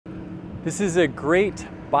This is a great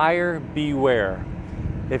buyer beware.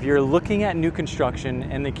 If you're looking at new construction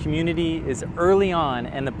and the community is early on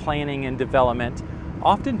in the planning and development,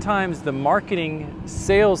 oftentimes the marketing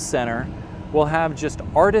sales center will have just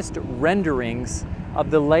artist renderings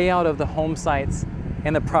of the layout of the home sites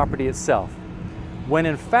and the property itself, when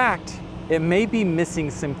in fact it may be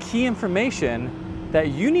missing some key information that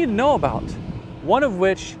you need to know about. One of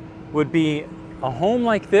which would be a home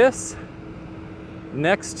like this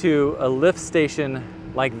next to a lift station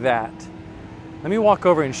like that. Let me walk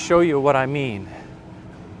over and show you what I mean.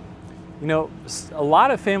 You know, a lot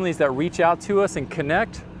of families that reach out to us and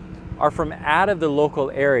connect are from out of the local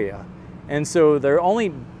area. And so they're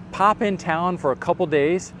only pop in town for a couple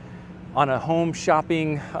days on a home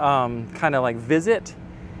shopping kind of like visit.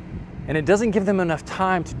 And it doesn't give them enough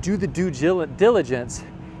time to do the due diligence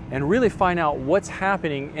and really find out what's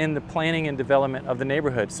happening in the planning and development of the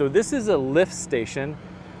neighborhood. So this is a lift station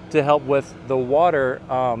to help with the water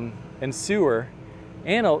and sewer.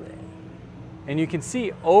 And you can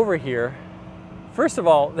see over here, first of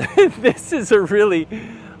all, this is a really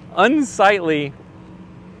unsightly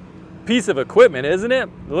piece of equipment, isn't it?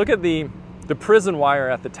 Look at the prison wire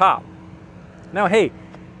at the top. Now, hey,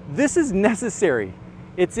 this is necessary.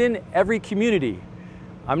 It's in every community.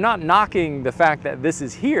 I'm not knocking the fact that this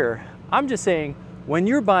is here. I'm just saying when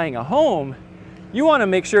you're buying a home, you want to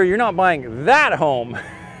make sure you're not buying that home.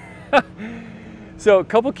 So a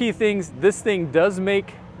couple key things. This thing does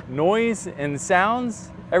make noise and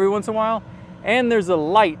sounds every once in a while, and there's a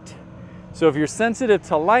light. So if you're sensitive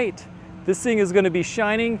to light, this thing is going to be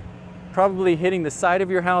shining, probably hitting the side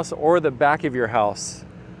of your house or the back of your house.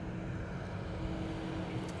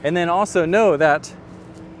 And then also know that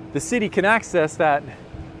the city can access that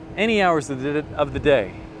any hours of the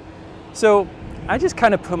day. So I just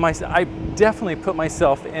kind of I definitely put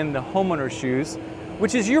myself in the homeowner's shoes,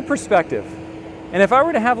 which is your perspective. And if I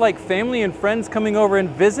were to have like family and friends coming over and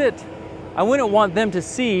visit, I wouldn't want them to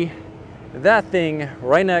see that thing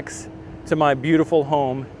right next to my beautiful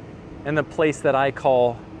home and the place that I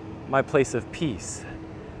call my place of peace.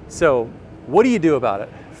 So what do you do about it?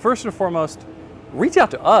 First and foremost, reach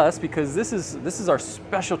out to us, because this is our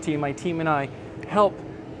specialty. My team and I help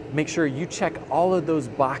make sure you check all of those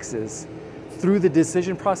boxes through the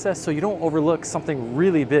decision process so you don't overlook something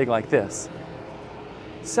really big like this.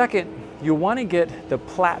 Second, you want to get the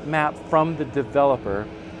plat map from the developer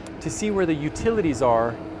to see where the utilities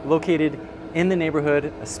are located in the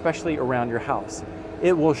neighborhood, especially around your house.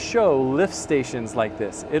 It will show lift stations like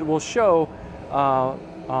this. It will show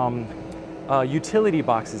utility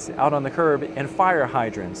boxes out on the curb and fire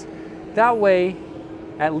hydrants. That way,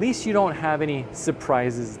 at least you don't have any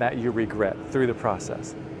surprises that you regret through the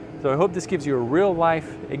process. So I hope this gives you a real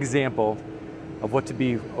life example of what to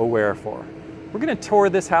be aware for. We're going to tour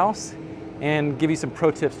this house and give you some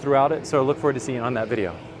pro tips throughout it, so I look forward to seeing you on that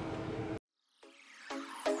video.